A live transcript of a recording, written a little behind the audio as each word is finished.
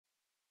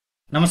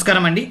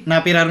నమస్కారం అండి, నా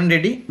పేరు Arun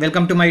Reddy.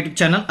 Welcome to my YouTube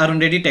channel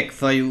Arun Reddy tech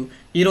for you.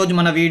 ఈరోజు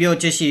మన వీడియో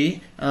వచ్చేసి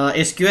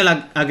SQL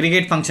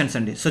అగ్రిగేట్ ఫంక్షన్స్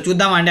అండి. సో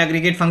చూద్దామా అండి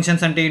అగ్రిగేట్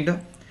ఫంక్షన్స్ అంటే ఏంటో.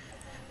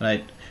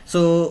 రైట్.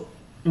 సో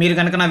మీరు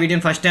కనుక నా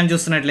వీడియోని ఫస్ట్ టైం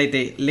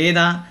చూస్తున్నట్లయితే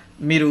లేదా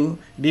మీరు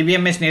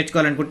DBMS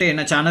నేర్చుకోవాలనుకుంటే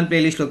నా ఛానల్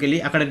ప్లేలిస్ట్లోకి వెళ్ళి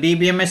అక్కడ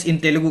DBMS ఇన్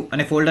తెలుగు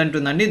అనే ఫోల్డర్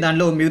ఉంటుందండి.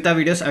 దానిలో మిగతా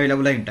వీడియోస్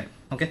అవైలబుల్ అయి ఉంటాయి.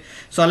 ఓకే.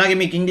 సో అలాగే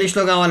మీకు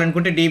ఇంగ్లీష్లో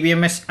కావాలనుకుంటే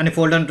DBMS అనే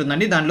ఫోల్డర్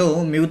ఉంటుందండి. దానిలో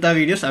మిగతా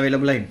వీడియోస్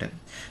అవైలబుల్ అయి ఉంటాయి.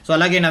 సో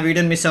అలాగే నా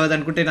వీడియోని మిస్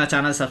అవ్వదనుకుంటే నా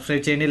ఛానల్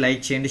సబ్స్క్రైబ్ చేయండి,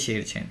 లైక్ చేయండి,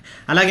 షేర్ చేయండి.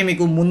 అలాగే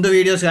మీకు ముందు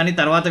వీడియోస్ కానీ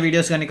తర్వాత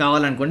వీడియోస్ కానీ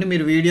కావాలనుకోండి,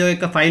 మీరు వీడియో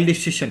యొక్క ఫైల్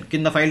డిస్క్రిప్షన్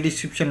కింద ఫైల్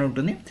డిస్క్రిప్షన్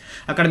ఉంటుంది.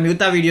 అక్కడ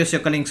మిగతా వీడియోస్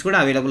యొక్క లింక్స్ కూడా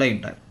అవైలబుల్ అయి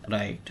ఉంటాయి.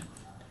 రైట్.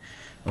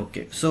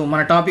 ఓకే. సో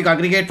మన టాపిక్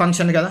అగ్రిగేట్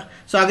ఫంక్షన్ కదా.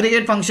 సో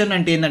అగ్రిగేట్ ఫంక్షన్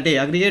అంటే ఏంటంటే,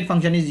 aggregate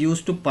function is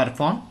use to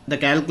perform the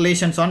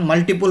calculations on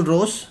multiple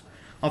rows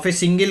of a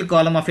single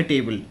column of A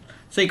table.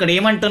 So ఇక్కడ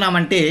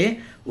ఏమంటున్నామంటే,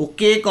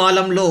 ఒకే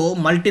కాలంలో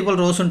మల్టిపుల్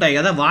రోస్ ఉంటాయి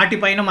కదా,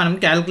 వాటిపైన మనం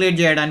క్యాల్కులేట్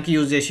చేయడానికి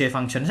యూజ్ చేసే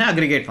functions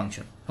aggregate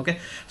function. Okay.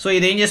 So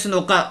ఇది ఏం చేస్తుంది,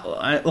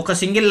 ఒక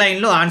సింగిల్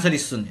లైన్లో ఆన్సర్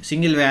ఇస్తుంది,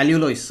 సింగిల్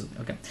వాల్యూలో ఇస్తుంది.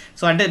 ఓకే.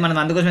 సో అంటే మనం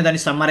అందుకోసమే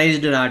దాన్ని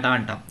సమ్మరైజ్డ్ డాటా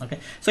అంటాం. ఓకే.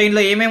 సో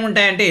ఇందులో ఏమేమి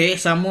ఉంటాయంటే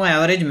some,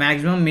 average,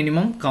 maximum,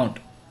 minimum, count.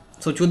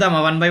 So చూద్దామా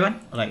one by one.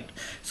 Right.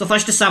 So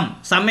first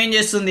some ఏం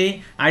చేస్తుంది,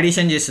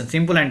 అడిషన్ చేస్తుంది.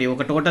 సింపుల్ అండి.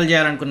 ఒక టోటల్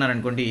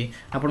చేయాలనుకున్నారనుకోండి,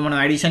 అప్పుడు మనం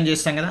అడిషన్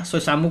చేస్తాం కదా. సో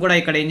సమ్ కూడా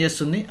ఇక్కడ ఏం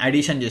చేస్తుంది,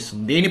 అడిషన్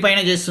చేస్తుంది.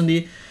 దేనిపైన చేస్తుంది,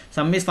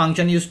 some is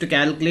function use to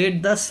calculate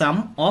the sum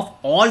of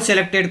all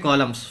selected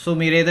columns. So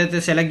మీరు ఏదైతే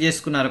సెలెక్ట్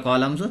చేసుకున్నారో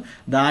కాలమ్స్,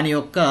 దాని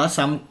యొక్క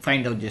సమ్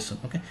ఫైండ్ అవుట్ చేస్తుంది.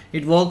 Okay.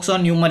 It works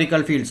on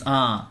numerical fields.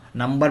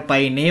 Number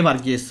పైనే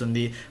వర్క్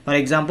చేస్తుంది. ఫర్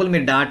ఎగ్జాంపుల్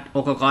మీరు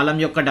ఒక కాలం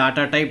యొక్క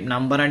డాటా టైప్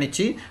నంబర్ అని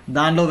ఇచ్చి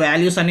దానిలో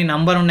వాల్యూస్ అన్ని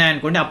నంబర్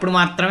ఉన్నాయనుకోండి, అప్పుడు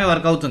మాత్రమే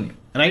వర్క్ అవుతుంది.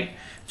 రైట్.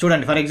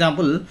 చూడండి, ఫర్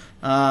ఎగ్జాంపుల్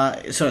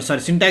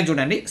సింటాక్స్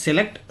చూడండి.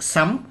 Select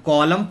some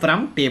column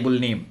from table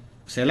name.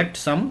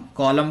 Select some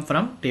column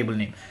from table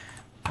name.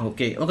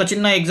 Okay. ఒక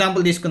చిన్న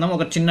ఎగ్జాంపుల్ తీసుకుందాం.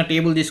 ఒక చిన్న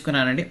టేబుల్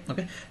తీసుకున్నానండి.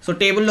 ఓకే. సో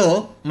టేబుల్లో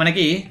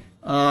మనకి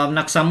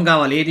నాకు సమ్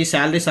కావాలి, ఏది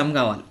శాలరీ సమ్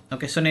కావాలి.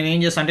 ఓకే. సో నేను ఏం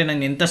చేస్తాను అంటే,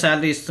 నేను ఎంత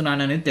శాలరీ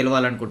ఇస్తున్నాను అనేది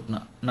తెలియాలనుకుంటున్నా.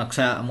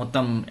 నాకు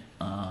మొత్తం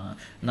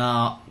నా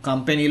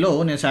కంపెనీలో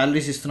నేను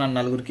శాలరీస్ ఇస్తున్నాను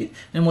నలుగురికి,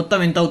 నేను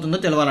మొత్తం ఎంత అవుతుందో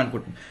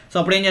తెలియాలనుకుంటున్నాను. సో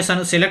అప్పుడు ఏం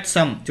చేస్తాను, సెలెక్ట్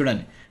సమ్.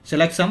 చూడండి,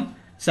 సెలెక్ట్ సమ్,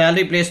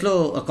 శాలరీ ప్లేస్లో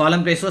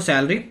కాలం ప్లేస్లో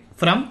శాలరీ,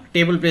 ఫ్రమ్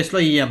టేబుల్ ప్లేస్లో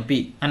EMP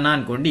అన్నా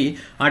అనుకోండి,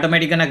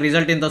 ఆటోమేటిక్గా నాకు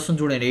రిజల్ట్ ఎంత వస్తుంది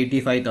చూడండి,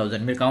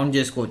 85,000. మీరు కౌంట్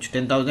చేసుకోవచ్చు.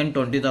 10,000,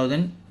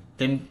 20,000,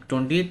 10,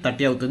 20,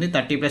 30 అవుతుంది.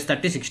 30 +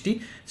 30 60,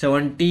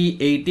 70,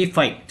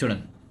 85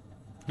 చూడండి.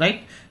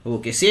 రైట్.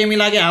 ఓకే. సేమ్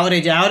ఇలాగే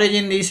యావరేజ్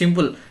ఏంది,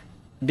 simple,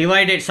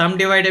 some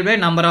divided by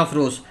number of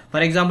rose.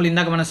 For example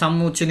ఇందాక మన సమ్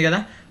వచ్చింది కదా,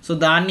 సో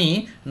దాన్ని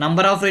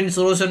నంబర్ ఆఫ్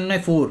రోస్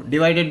ఉన్నాయి 4,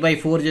 డివైడెడ్ బై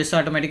 4 చేస్తే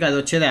ఆటోమేటిక్గా అది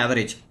వచ్చేది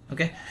average.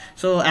 Okay.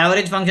 So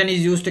average function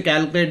is use to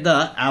calculate the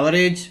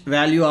average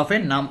value of A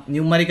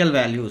numerical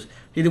values.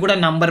 ఇది కూడా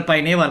నంబర్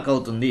పైనే వర్క్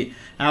అవుతుంది.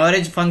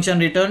 Average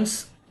function returns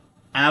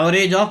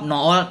average of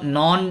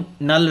non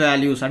null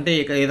values. అంటే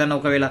ఏదైనా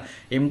ఒకవేళ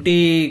ఎంటీ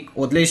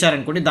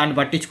వదిలేశారనుకోండి, దాన్ని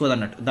పట్టించుకోదు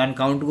అన్నట్టు, దాన్ని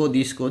కౌంట్కో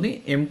తీసుకొని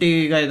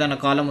ఎంటీగా ఏదైనా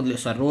కాలం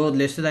వదిలేస్తారు, రో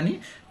వదిలేస్తే దాన్ని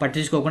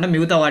పట్టించుకోకుండా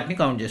మిగతా వాటిని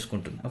కౌంట్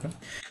చేసుకుంటుంది. ఓకే.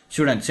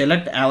 చూడండి,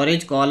 select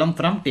average column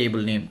from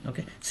table name.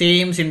 Okay.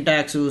 Same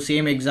syntax,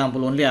 same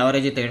example, only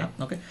average తేడా.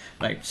 Okay.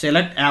 Right.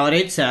 Select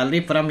average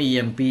salary from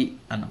EMP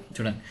అన్నాం.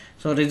 చూడండి,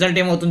 సో రిజల్ట్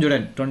ఏమవుతుంది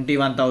చూడండి,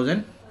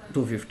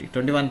 21,250.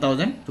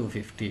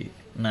 21,250.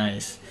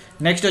 నైస్.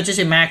 నెక్స్ట్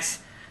వచ్చేసి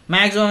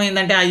మ్యాక్సిమం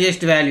ఏంటంటే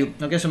highest value.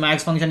 Okay. So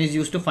max function is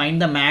use to find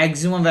the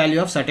maximum value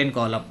of certain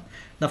column.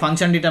 The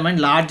function determine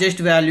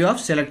largest value of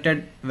selected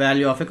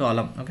value of a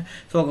column. Okay.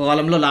 So ఒక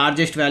కాలంలో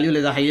largest value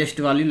లేదా highest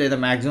value లేదా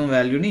maximum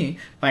వాల్యూని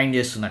find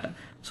చేస్తుందట.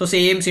 So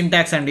same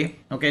syntax అండి.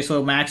 Okay. So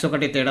max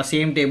ఒకటి తేడా,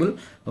 same table.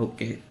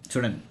 Okay.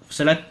 చూడండి,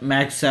 select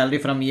max salary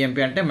from EMP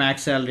అంటే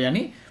మ్యాక్స్ శాలరీ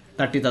అని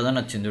 30,000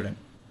 వచ్చింది. చూడండి,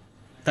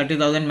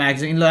 30,000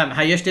 మ్యాక్సిమం. ఇందులో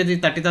హైయెస్ట్ ఏది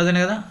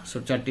 30,000 కదా, సో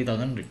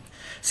 30,000.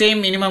 సేమ్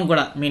మినిమం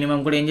కూడా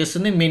ఏం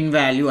చేస్తుంది, మిన్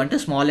వాల్యూ అంటే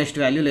స్మాలెస్ట్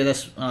వాల్యూ లేదా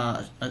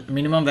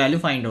మినిమం వాల్యూ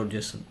ఫైండ్ అవుట్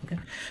చేస్తుంది. ఓకే.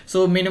 సో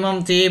మినిమం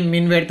సేమ్,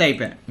 మిన్ పెడితే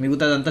అయిపోయాయి,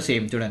 మిగతాదంతా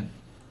సేమ్. చూడండి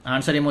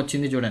ఆన్సర్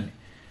ఏమొచ్చింది చూడండి,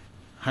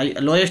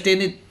 లోయెస్ట్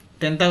ఏంది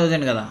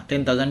 10,000 కదా,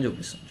 10,000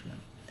 చూపిస్తుంది. చూడండి,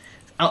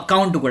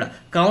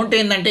 కౌంట్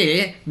ఏంటంటే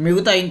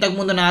మిగతా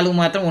ఇంతకుముందు 4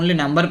 మాత్రం ఓన్లీ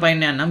నెంబర్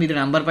పైనే అన్నాం, ఇది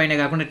నెంబర్ పైనే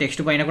కాకుండా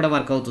టెక్స్ట్ పైన కూడా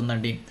వర్క్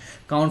అవుతుందండి.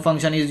 Count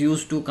function is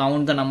use to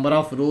count the number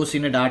of rows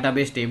in a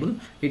database table.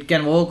 It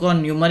can work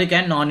on numeric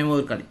and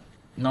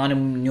non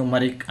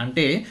numeric.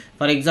 అంటే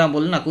ఫర్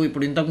ఎగ్జాంపుల్ నాకు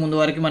ఇప్పుడు ఇంతకు ముందు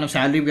వరకు మనం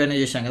శాలరీ బిగానే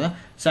చేసాం కదా,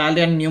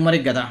 శాలరీ అండ్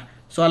న్యూమరిక్ కదా.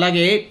 సో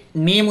అలాగే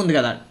నేమ్ ఉంది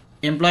కదా,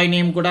 ఎంప్లాయీ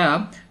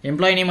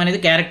నేమ్ అనేది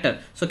క్యారెక్టర్.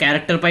 సో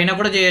క్యారెక్టర్ పైన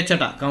కూడా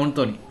చేయొచ్చట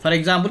కౌంట్తో. ఫర్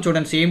ఎగ్జాంపుల్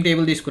చూడండి, సేమ్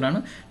టేబుల్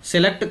తీసుకున్నాను,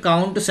 select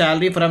count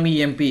salary from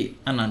EMP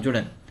అన్నాను.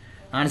 చూడండి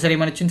ఆన్సర్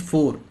ఏమని వచ్చింది,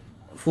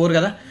 4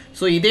 కదా.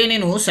 సో ఇదే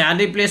నేను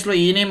శాలరీ ప్లేస్లో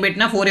ఈ నేమ్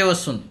పెట్టినా 4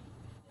 వస్తుంది.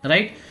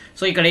 రైట్.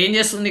 సో ఇక్కడ ఏం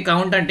చేస్తుంది,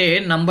 కౌంట్ అంటే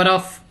నంబర్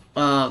ఆఫ్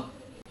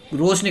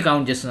రోస్ని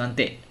కౌంట్ చేస్తుంది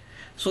అంతే.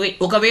 సో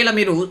ఒకవేళ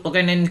మీరు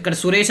నేను ఇక్కడ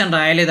సురేష్ అని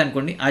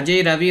రాయలేదనుకోండి,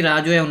 అజయ్, రవి,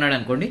 రాజు ఉన్నాడు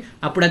అనుకోండి,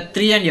 అప్పుడు అది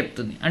 3 అని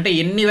చెప్తుంది. అంటే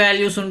ఎన్ని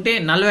వాల్యూస్ ఉంటే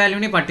నల్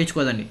వాల్యూని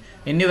పట్టించుకోదండి,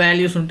 ఎన్ని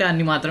వాల్యూస్ ఉంటే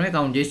అన్ని మాత్రమే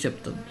కౌంట్ చేసి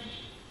చెప్తుంది.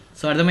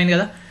 సో అర్థమైంది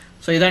కదా.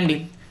 సో ఇదండి.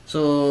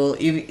 సో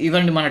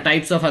ఇవండి మన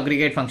టైప్స్ ఆఫ్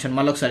అగ్రిగేట్ ఫంక్షన్.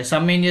 మళ్ళీ ఒకసారి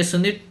సమ్ ఏం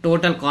చేస్తుంది,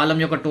 టోటల్ కాలం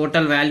యొక్క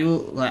టోటల్ వాల్యూ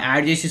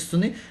యాడ్ చేసి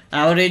ఇస్తుంది,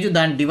 యావరేజ్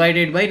దాన్ని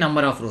divided by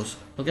number of rose.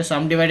 Okay,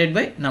 some divided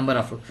by number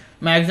of rose.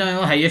 Maximum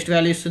ఏమో హైయెస్ట్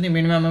వాల్యూ ఇస్తుంది,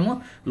 మినిమం ఏమో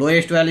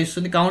లోయెస్ట్ వాల్యూ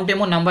ఇస్తుంది, కౌంట్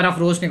ఏమో నెంబర్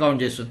ఆఫ్ రోస్ని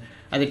కౌంట్ చేస్తుంది.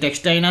 అది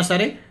టెక్స్ట్ అయినా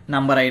సరే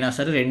నంబర్ అయినా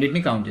సరే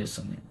రెండింటిని కౌంట్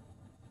చేస్తుంది.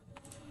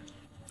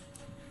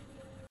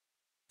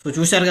 సో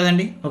చూశారు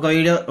కదండి,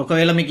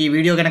 ఒకవేళ మీకు ఈ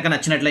వీడియో కనుక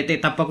నచ్చినట్లయితే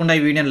తప్పకుండా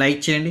ఈ వీడియోని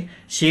లైక్ చేయండి,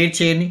 షేర్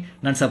చేయండి,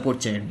 నన్ను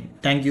సపోర్ట్ చేయండి.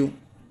 Thank you.